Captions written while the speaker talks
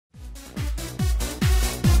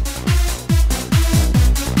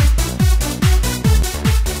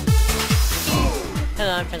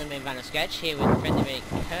I'm friendly man Vinyl Sketch here with friendly mate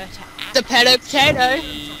Kurt. The pedo potato.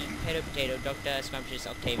 Pedo Potato, Dr. Scrumptious,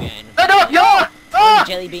 Octavia, and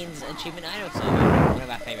Jelly Beans Achievement Idol server, one of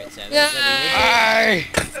our favourite servers. Yay!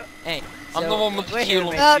 Hey, I'm the one with the here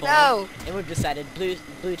fuel. at Oh no! And we've decided,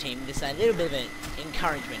 blue team decided a little bit of an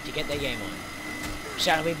encouragement to get their game on.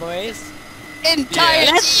 Shall we, boys? Entire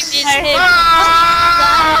team is him.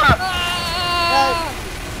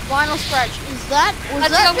 Vinyl Scratch, is that? I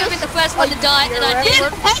think I'm gonna be the first one to die, and I did.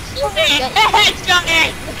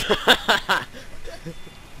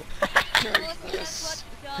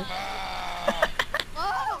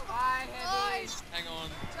 Hang on.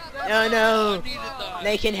 Oh no!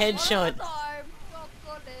 Naked headshot!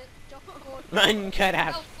 Run, cut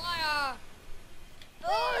out! Fire!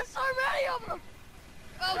 Oh, there's so many of them!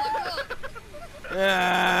 Oh my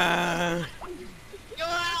god! You're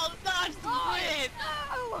out, that's the win!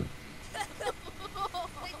 No!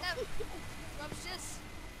 Take that! Scrumptious!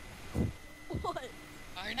 What?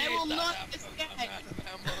 I They will need not that escape. I'm out of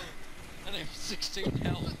ammo. And I have 16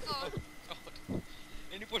 health. Oh God.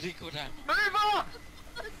 Anybody could have. Move on!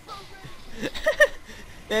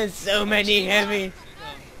 There's so many heavy.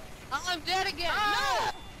 I'm dead again!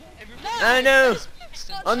 Oh no!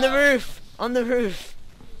 On the roof! On the roof!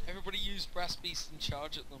 Everybody use brass beast and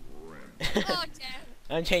charge at them. No! Oh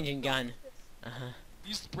damn! I'm changing gun.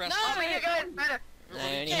 Use the brass No! I mean, you guys better.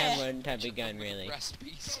 I only have one type of gun, really. Brass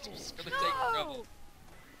beast. It's gonna take forever.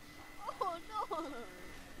 Oh no!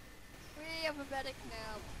 We have a medic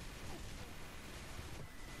now.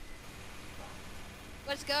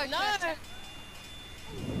 Let's go! No! Kurt.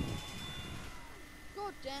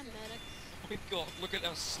 God damn medic. Oh my god, look at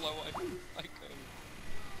how slow I go.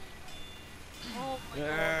 Oh my god.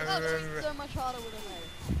 That would be so much harder with a medic.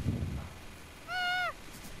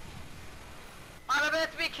 I'm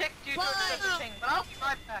about to be kicked due to a thing, but I'll be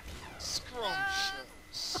right back.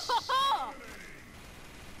 Scrumptious.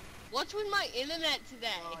 What's with my internet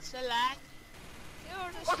today? It's so lag.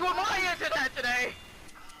 What's with my internet today?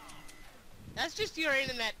 That's just your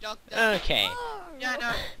internet, Doctor. Okay. Yeah,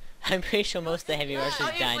 no. I'm pretty sure most of the heavy rushers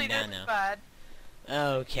Not usually died down this now. bad.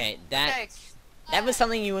 Okay, Okay, that was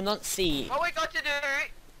something you will not see. what we got to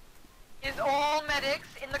do is all medics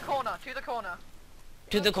in the corner, to the corner.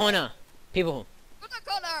 To the corner! People! To the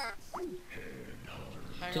corner!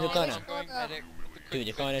 Hang To the on, corner. I'm going medic. To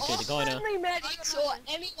the corner, to the corner. Only medics or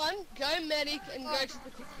anyone, go medic and go to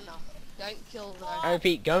the corner. Don't kill them. I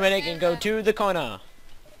repeat, go medic and go to the corner.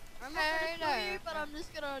 I'm not gonna kill you, but I'm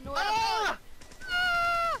just gonna annoy Ah!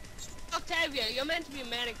 Octavia, you're meant to be a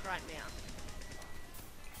medic right now.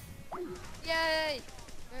 Yay!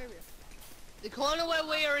 Very real. The corner where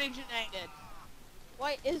we originated.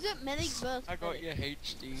 Wait, is it medic versus I got medic? your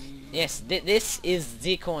HD. Yes, this is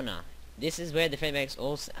the corner. This is where the friendly medics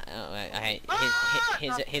all.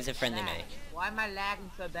 Here's a friendly medic. Why am I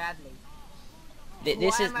lagging so badly? This Why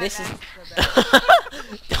is am I this is.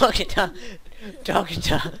 lagging so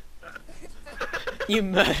Doctor, you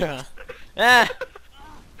murderer! Ah!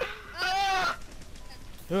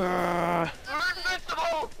 Ah.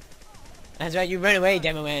 Invincible! That's right, you run away,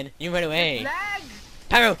 Demo Man. You run away. Lag!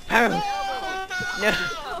 Paro, Paro. No,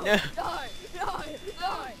 no. Die! Die!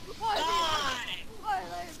 Die! Why are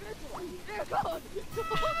they invincible? Dear God!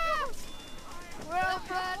 Where am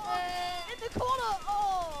I? In the corner! Oh!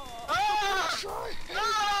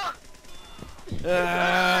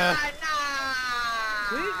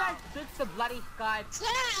 Will you guys switch the bloody Skype?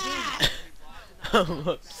 Oh,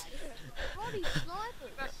 whoops. Bloody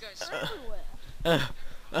snipers! Everywhere!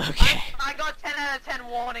 Okay. I got 10 out of 10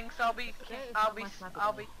 warnings, so I'll be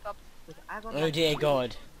stopped. Oh dear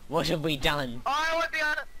God. What have we done? Oh, I won't be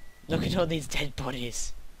on it. Look at all these dead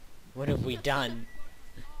bodies. What have we done?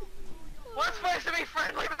 We're supposed to be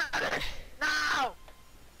friendly about it. Now!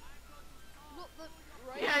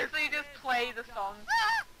 Yeah, so you just play the song.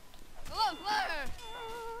 Hello, fire!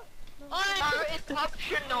 No, it's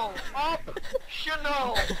optional.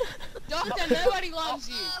 Optional. Doctor, nobody loves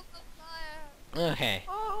you. Okay.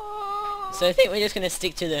 Oh. So I think we're just gonna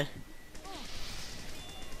stick to the.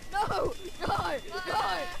 No! Die!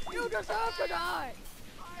 Die! You deserve to die!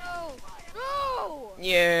 No! No!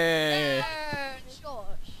 Yeah.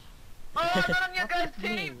 Gosh. Oh, I'm not on your guys'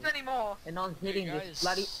 teams anymore! And I'm hitting Hey, this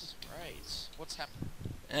bloody... Right. What's happening?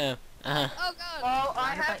 Oh. Oh god! Well,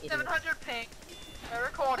 I What have about 700 ping. We're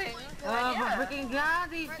recording. Oh, yeah. my freaking god,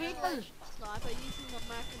 these people! Sniper using the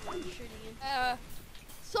Mac and shooting in.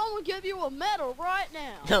 Someone give you a medal right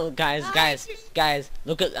now! No, guys.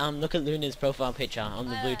 Look at Luna's profile picture on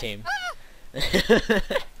the blue team.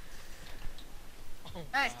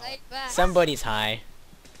 Hey, Stay back! Somebody's high.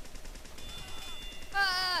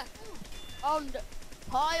 Ah! oh,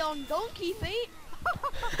 High on donkey feet.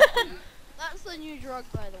 That's the new drug,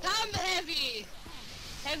 by the way. Come heavy!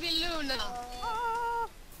 Heavy Luna!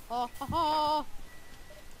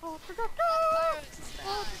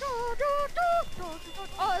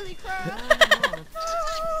 Holy crap!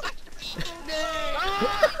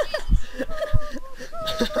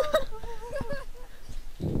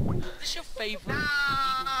 What's your favourite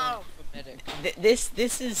evil gun for medic?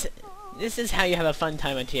 This is how you have a fun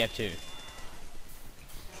time on TF2.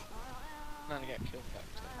 I'm gonna get killed back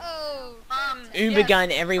to. Oh. Uber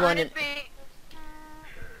gun everyone in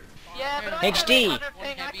Yeah, but HD.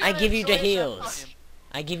 I give you the Sorry, heals.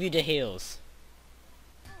 I give you the heals.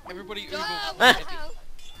 Everybody Uber. Wow.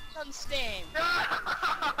 On Steam.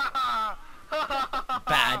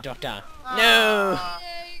 Bad doctor. No.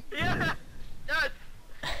 Yay. Yeah. Yes.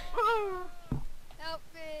 Woo. Help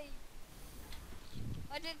me.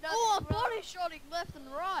 I did not. Oh, I'm body shotting left and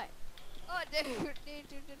right. Oh, I didn't need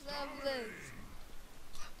to deserve this.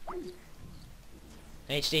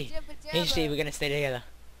 HD. Jibba jabba. HD, we're gonna stay together.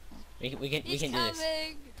 We can He's do this.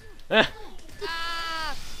 coming. Ah,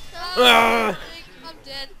 Ah. Ah. I'm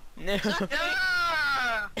dead. no.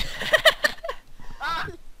 Yeah.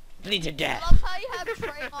 Bleed to I death. love how you have a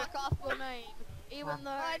trademark after your name, even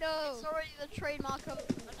though I know. it's already the trademark of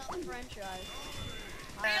another franchise.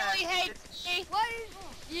 Really hate me. Why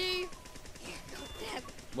did you? Goddamn.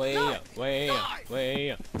 Way up, way up,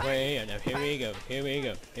 way up, way up. Now here we go, here we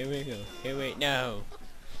go, here we go, here we no.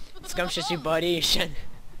 Scrumptious, you body, you should.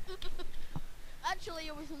 Actually,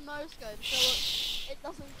 it was a no scope, so it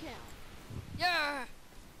doesn't count. Yeah.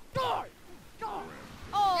 Die! Die!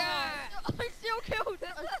 Oh! Yeah. I still killed it!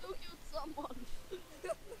 I still killed someone.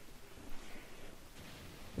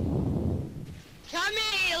 Come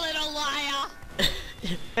here, you little liar!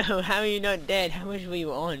 Oh, how are you not dead? How much were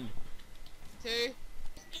you on? 2.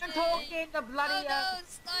 I'm talking the bloody, Oh no,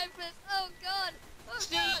 snipers! Oh god! Oh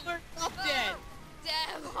Steve, god! we're not dead.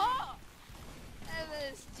 Damn! Oh!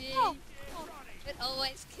 MSG! Oh! It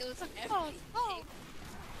always kills Oh! everything. Oh!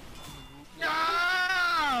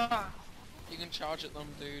 Yeah. You can charge at them,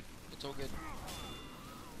 dude. It's all good.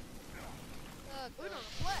 Oh We're god. on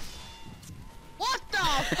a flex. What the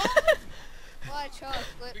fuck? Why charge?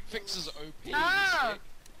 But Big Fix is OP. Ah. Sick.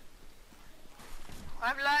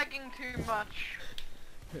 I'm lagging too much.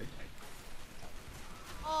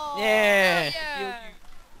 Oh! Yeah. yeah!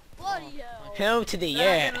 Bloody hell! Hell to the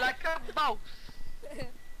Lagging yeah. like a boss.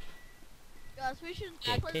 Guys, we should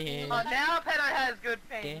Yeah, play yeah. Oh, now Pedo has good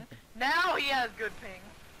ping. Yeah. Now he has good ping.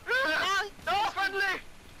 No, friendly!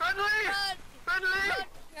 Friendly! Run! Friendly! Run!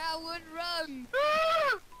 Coward, run!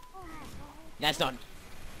 That's not.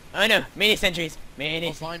 Oh no, mini sentries. Oh,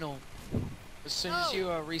 Mini. vinyl. As soon as you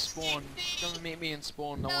respawn, come meet me in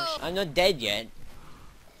spawn. I No. want I'm not dead yet.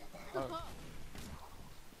 Oh.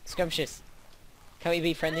 Scrumptious. Can we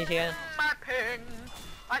be friendly together? My ping.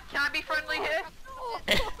 Can I be friendly here?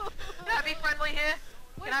 Can I be friendly here?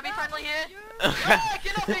 Can I be friendly here? No, I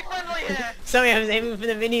cannot be friendly here! Sorry, I was aiming for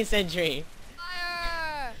the mini sentry.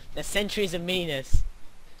 Fire! The sentries of meanness.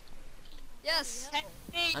 Yes!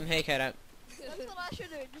 I'm here, cut up. That's what I should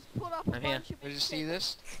do. Just put up a I'm here. bunch of Did you see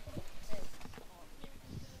this?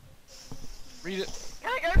 Read it.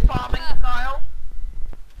 Can I go farming style?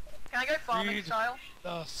 Can I go farming Read. style?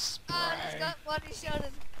 The spray. Ah, just got body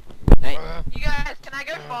shotted. Hey. You guys, can I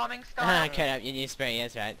go farming Ah, style? cut up, you need spray,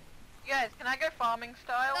 that's right. You guys, can I go farming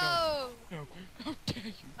style? No! No. How dare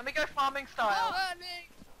you? Let me go farming style. Running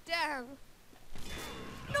down!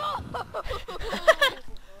 No!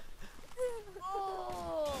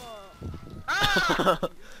 Oh! Ah!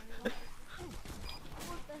 What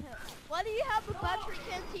the hell? Why do you have a battery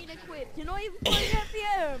canteen equipped? You're not even playing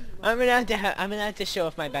FBM! I'm gonna have to show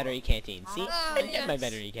off my battery canteen. See? Oh, I have my yes.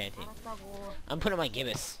 battery canteen. I'm putting on my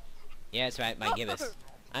gibbous. Yeah, that's right, my gibbous.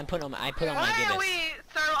 I put on my Why are gibbous. we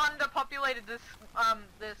so underpopulated this,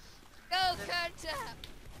 this... Go, Kanta!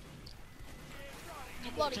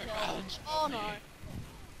 Bloody hell. Oh no.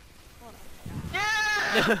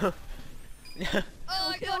 Yeah! No. No. Oh,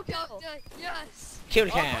 I Kill, got kill. Kanta! Yes! Kill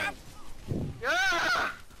cam. Yeah!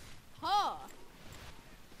 Huh.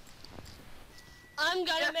 I'm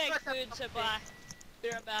gonna Yes, make press food, up so the bye. Be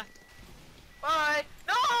right back. Bye!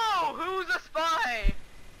 No! Who's a spy?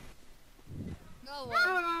 No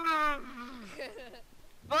one.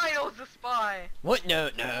 Vinyl's a spy. What? No,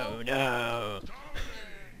 no, no.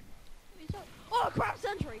 Oh crap,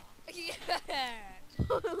 sentry! Yeah!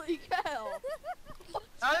 Holy cow!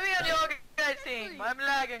 I'm on your guys' team. I'm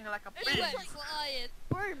lagging like a He went bitch. flying!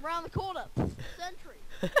 Boom, round the corner. Sentry.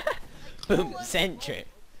 Boom, sentry.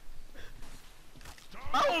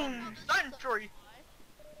 Boom! Sentry!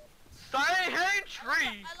 Hey,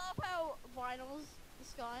 tree! I love how vinyl's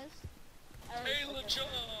disguised. Taylor John!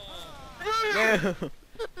 No.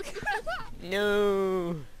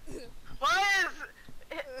 No.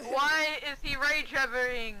 Why is he rage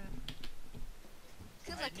having?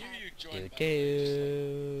 Cause I I knew can. you'd join Do by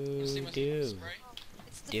do See my do spray?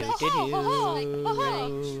 It's the do best. do Oh, do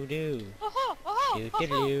oh, do oh, do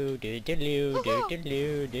do do do do do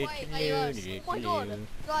do do Wait, are you oh my god,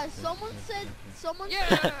 guys, someone said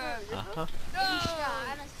Yeah. Uh-huh.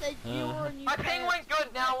 and I said you were a new My ping went good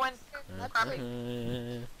now when.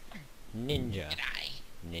 Ninja.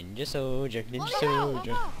 Ninja soldier, ninja Oh,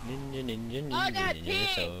 soldier, no. ninja, ninja, Oh, ninja, that ninja pig.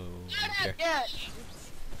 soldier. Yeah.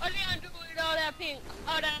 What are you gonna do with all that pink?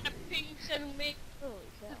 All that pink sending me to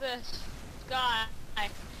the sky.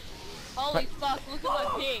 Holy fuck, look at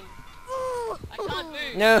my ping. I can't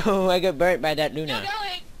move. No, I got burnt by that You're Luna.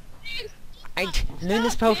 going.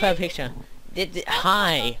 Luna's profile picture.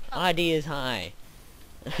 High. RD is high.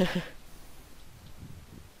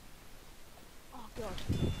 Oh god.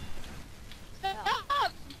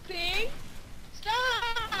 Stop, ping. Stop.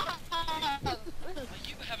 Are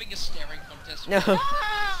you having a staring contest? No, Stop.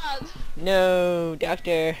 no,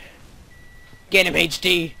 doctor. Get him,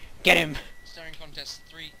 HD. Get him. Staring contest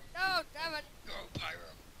 3. No, damn it. Go, Pyro.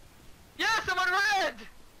 Yes, I'm on red!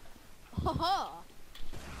 Haha.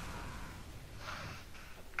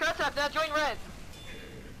 Cut now join red.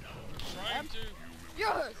 Trying to.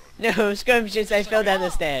 Yes. No, scrumptious, I fell down the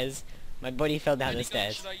stairs. My body fell down the Which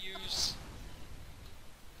gun stairs. should I use?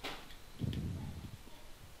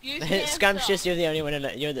 Use hand Scrumptious, you're the only one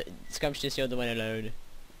alone. You're the Scrumptious, you're the one alone.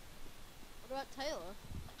 What about Taylor?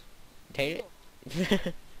 Taylor? Here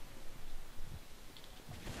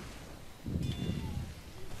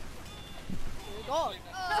we go.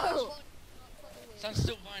 Oh. Sounds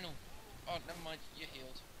still vinyl. Oh, never mind. You're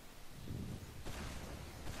healed.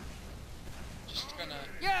 Just gonna.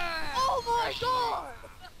 Yeah. Oh my Actually- god!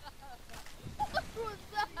 What was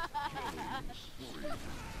that?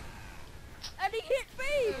 And he hit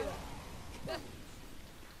me!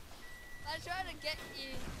 I tried to get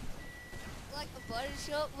you like a body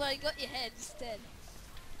shot, but I got your head instead.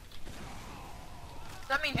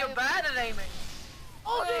 That means you're bad at aiming.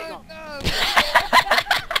 Oh, there you No, go. no.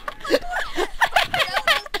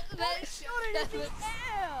 That was Shot it in the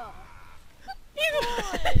air!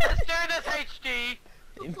 Let's do this,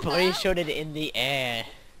 HD. Body shot it in the air.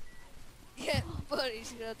 Yeah, body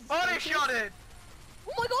shot. Body shot it.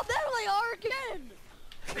 Oh my god, there they are again!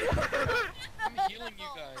 I'm healing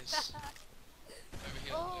you guys. Over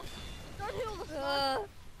here. Oh. Don't heal the sniper.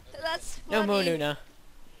 That's funny. No more Luna.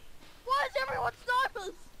 Why is everyone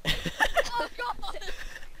snipers? Oh god!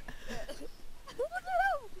 What the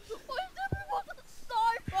hell? Why is everyone a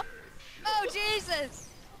sniper? Oh Jesus!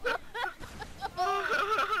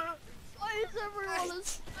 Why is everyone a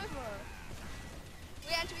sniper?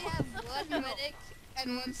 We actually have one medic and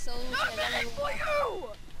one soldier. I'm ready for you!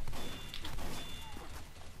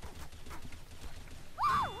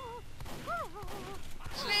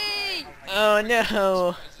 Me! Oh no!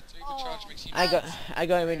 Is it 3 for charge makes you I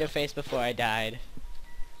got him in the face before I died.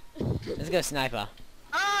 Let's go sniper.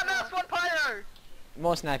 Ah, that's one pyro.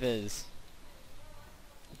 More snipers.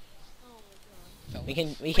 fell We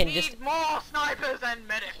off. can Need just more snipers and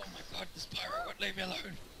medics. Oh my god, this Pyro won't leave me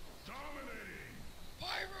alone.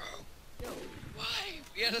 Pyro! Why?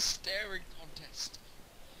 We had a staring contest.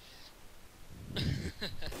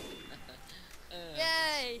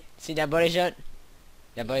 Yay! see that body shot?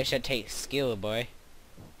 That body shot takes skill, boy.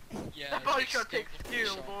 Yeah, That it body takes shot skill takes to body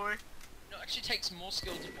skill, shot. boy. No, it actually takes more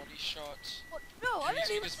skill to body shot. What? No, I didn't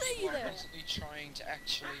even Because see people you are there. constantly trying to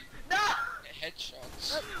actually No! get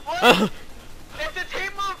headshots. What? Oh, It's a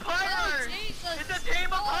team of Oh pyros! Jesus! It's a team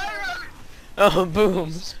of pyros! oh boom.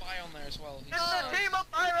 There's a spy on there as well. He's It's a team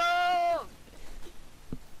of pyros!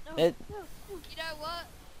 No, It- no, You know what?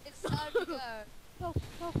 It's time to go. no,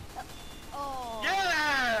 no. Oh.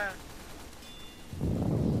 Yeah!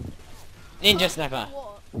 Ninja sniper.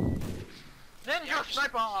 What? Ninja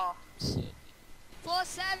sniper! For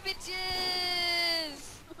sandwiches!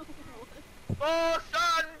 For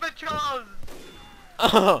sandwiches!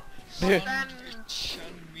 Oh, boom. Sandwich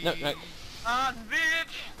and me. No, no.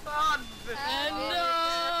 Sandwich! Sandwich! And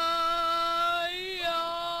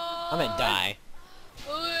I'm gonna die.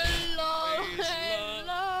 Always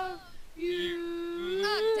love you.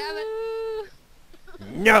 Oh,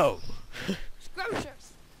 No.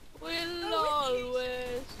 Scrumptious! We'll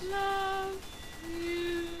always love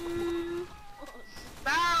you.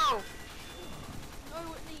 Now! No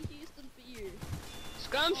Whitney Houston for you.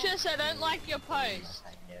 Scrumptious, I don't like your post.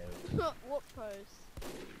 What post?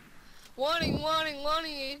 Warning, warning,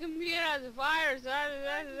 warning, your computer has a virus,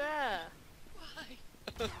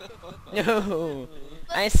 No!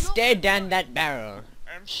 I stared down that barrel.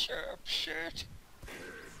 I'm sure,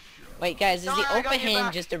 Wait, guys, is Don't the worry, I got open your hand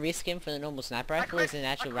back. just a reskin for the normal sniper rifle, or is it an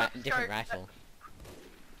actual clicked different scope. rifle?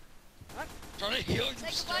 Trying to heal you. Say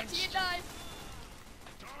goodbye to your knife.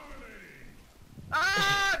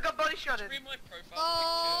 Ah, got body shotted. Read my profile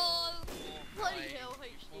Oh, picture. Bloody My hell,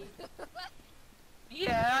 people.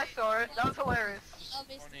 Yeah, I saw it. That was hilarious. Just oh,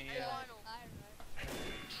 Mr. funny, Hey,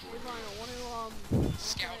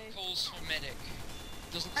 Scout calls for medic.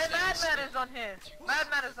 Doesn't Hey, say Mad it's- Mad is on here. Mad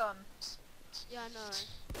Mad is on. Yeah, I know.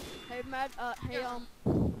 Hey, Mad, hey,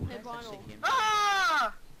 Vinyl.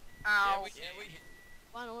 Ah! Yeah, Ow. we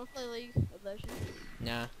Vinyl, wanna play League of Legends?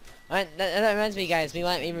 Nah. That reminds me, guys, we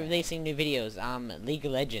might be releasing new videos, League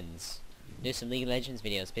of Legends. Do some League of Legends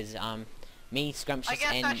videos, because, me, I Scrumptious,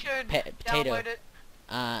 guess I and should Potato, download it.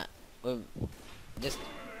 we're just,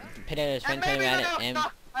 Potato's And friend told maybe me the about it, and,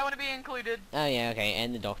 doctor. I want to be included. oh yeah, okay,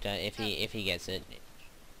 and the doctor, if he gets it.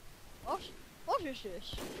 What is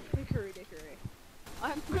this? Hickory dickory.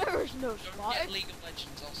 There's no Don't spot. get League of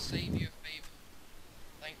Legends, I'll save you a favor.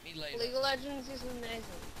 Thank me later. League of Legends is amazing.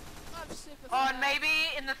 I'm super Oh, and maybe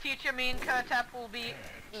in the future me and Kurtap will be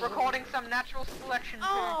recording some natural selection too.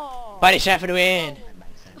 Oh! Body shot for the win!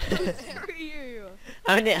 Screw you!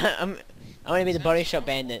 I wanna be the body shot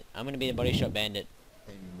bandit. I'm gonna be the body shot bandit.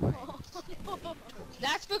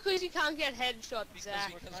 That's because you can't get headshot, Because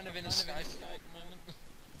Zach. we're kind of in a skyfall at the moment.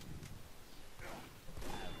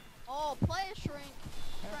 Oh, player shrink.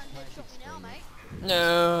 Trying to headshot me now, mate.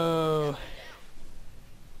 No!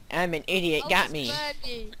 I'm an idiot, got me! Yeah,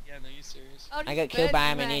 no, you serious? I got killed by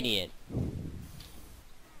I'm an idiot.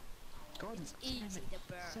 It's easy to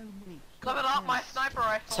burn. Level up my sniper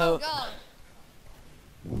rifle. So, God.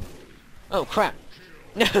 oh crap!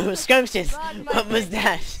 No, Scrumptious! Run, What mate. was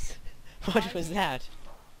that? What was that?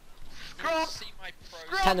 You want to see my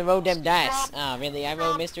pro? Time to roll them dice. Oh, really? I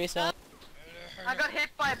roll mystery stuff? I got hit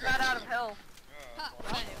by a bat out of hell. Ha,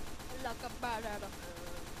 Like a bad out of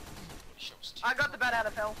I got the bat out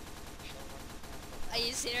of hell. are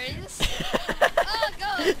you serious? Oh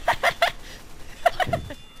God!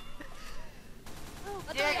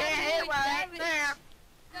 I Yeah, get hit right there.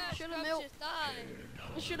 Should've Scrumptious milked. died.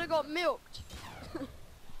 I should've got milked.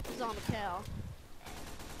 He's on a cow.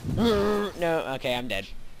 No, okay, I'm dead.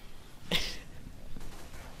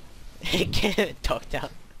 Get it talked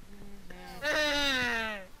out.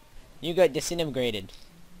 You got disintegrated.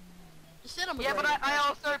 Yeah, but I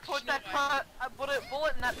also put that I put a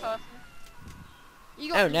bullet in that person.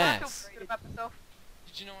 You Oh, got I feel nice. good about myself.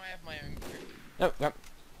 Did you know I have my own group? Oh,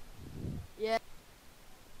 yep.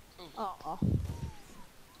 Cool. Oh.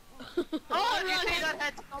 Oh, you see that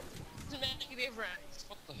head? Doesn't make a difference.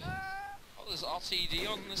 What the heck? Oh, there's RTD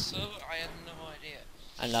on this server? I had no idea.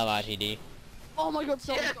 I love RTD. Oh my god,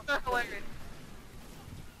 someone Yeah, got... it's so hilarious.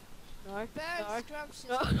 No. Burn, No. Scrumptious,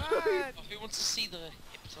 No. burn. Oh, who wants to see the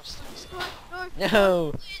hip thrusters?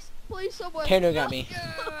 No! Please, someone. Potato got me.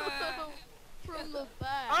 From the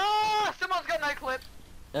back. Oh, someone's got no clip.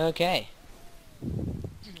 Okay.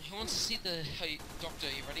 Who wants to see the... Hey, Doctor,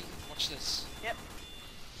 you ready? Watch this. Yep.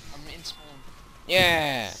 I'm in spawn.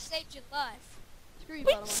 Yeah! Saved your life. Screw you,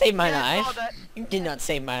 Wait, Bottom. save my Yeah, I saw life! that. You did not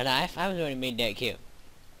save my life. I was the one who made that kill.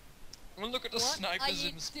 I'm gonna look at the What are snipers you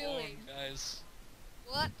in spawn, doing? guys.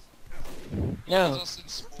 What? No. Look at us in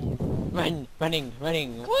spawn.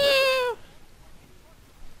 Running. Woo!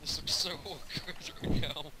 This looks so awkward right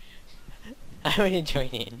now. I want to join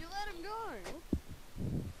in. You let him go.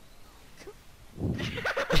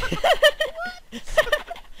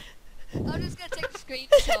 I'm just gonna take a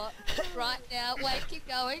screenshot right now. Wait, keep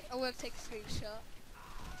going. I'm gonna take a screenshot.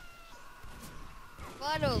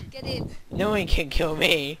 Vital, get in. No one can kill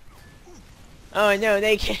me. Oh no,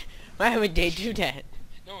 they can. Why would they do that?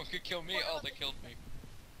 No one could kill me. Oh, they killed me.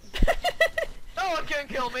 No one can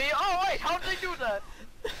kill me. Oh wait, how did they do that?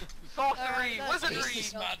 Sorcery, Alright, that's This wizardry.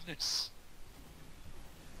 is madness.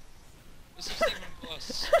 This is even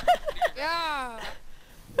worse. Yeah.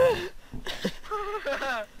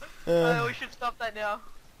 We should stop that now.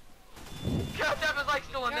 Captain is like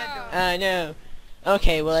still in there doing it. No.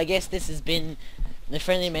 Okay, well I guess this has been the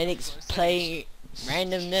Friendly Medics play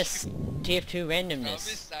randomness TF2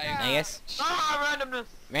 randomness. I guess Ah, randomness.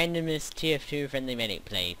 randomness TF2 Friendly Medic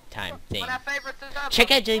play time thing. One of our favorites is that Check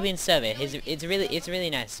one. out Jellybean's server. It's a really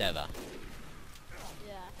nice server.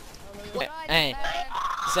 Yeah. Hey,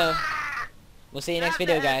 so we'll see you next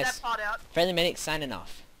video, Have to edit guys. that part out. Friendly Medics signing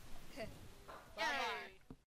off.